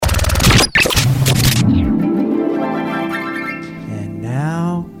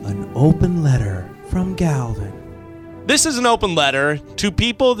open letter from Galvin. This is an open letter to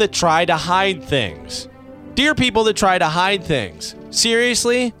people that try to hide things. Dear people that try to hide things,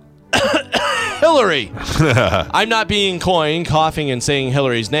 seriously? Hillary. I'm not being coy, coughing and saying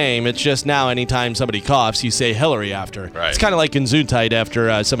Hillary's name. It's just now anytime somebody coughs, you say Hillary after. Right. It's kind of like Gesundheit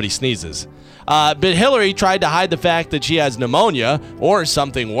after somebody sneezes. But Hillary tried to hide the fact that she has pneumonia or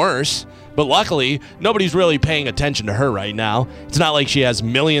something worse. But luckily, nobody's really paying attention to her right now. It's not like she has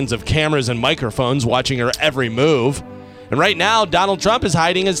millions of cameras and microphones watching her every move. And right now, Donald Trump is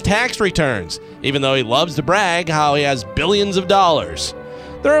hiding his tax returns, even though he loves to brag how he has billions of dollars.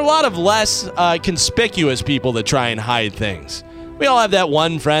 There are a lot of less conspicuous people that try and hide things. We all have that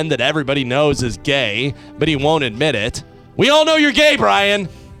one friend that everybody knows is gay, but he won't admit it. We all know you're gay, Brian.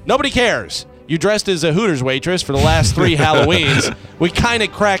 Nobody cares. You dressed as a Hooters waitress for the last 3 Halloweens. We kind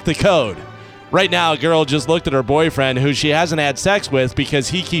of cracked the code. Right now, a girl just looked at her boyfriend who she hasn't had sex with because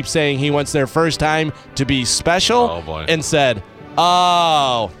he keeps saying he wants their first time to be special and said,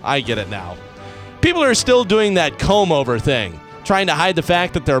 "Oh, I get it now." People are still doing that comb-over thing, trying to hide the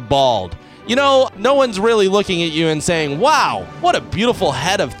fact that they're bald. You know, no one's really looking at you and saying, "Wow, what a beautiful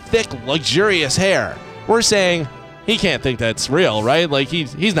head of thick, luxurious hair." We're saying, he can't think that's real, right? Like,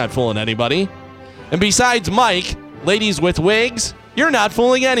 he's not fooling anybody. And besides Mike, ladies with wigs, you're not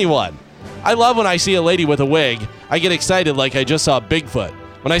fooling anyone. I love when I see a lady with a wig. I get excited like I just saw Bigfoot.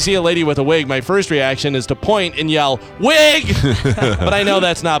 When I see a lady with a wig, my first reaction is to point and yell, "Wig!" But I know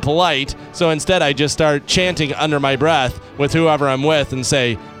that's not polite, so instead I just start chanting under my breath with whoever I'm with and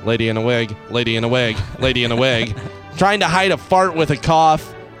say, "Lady in a wig, lady in a wig, lady in a wig." Trying to hide a fart with a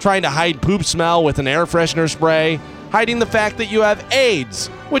cough, trying to hide poop smell with an air freshener spray, hiding the fact that you have AIDS,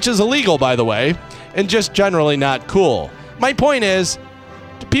 which is illegal, by the way, and just generally not cool. My point is,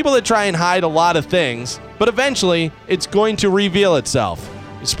 people that try and hide a lot of things, but eventually it's going to reveal itself,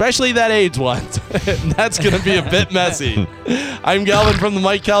 especially that AIDS one. That's going to be a bit messy. I'm Galvin from the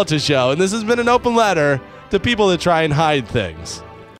Mike Calta Show, and this has been an open letter to people that try and hide things.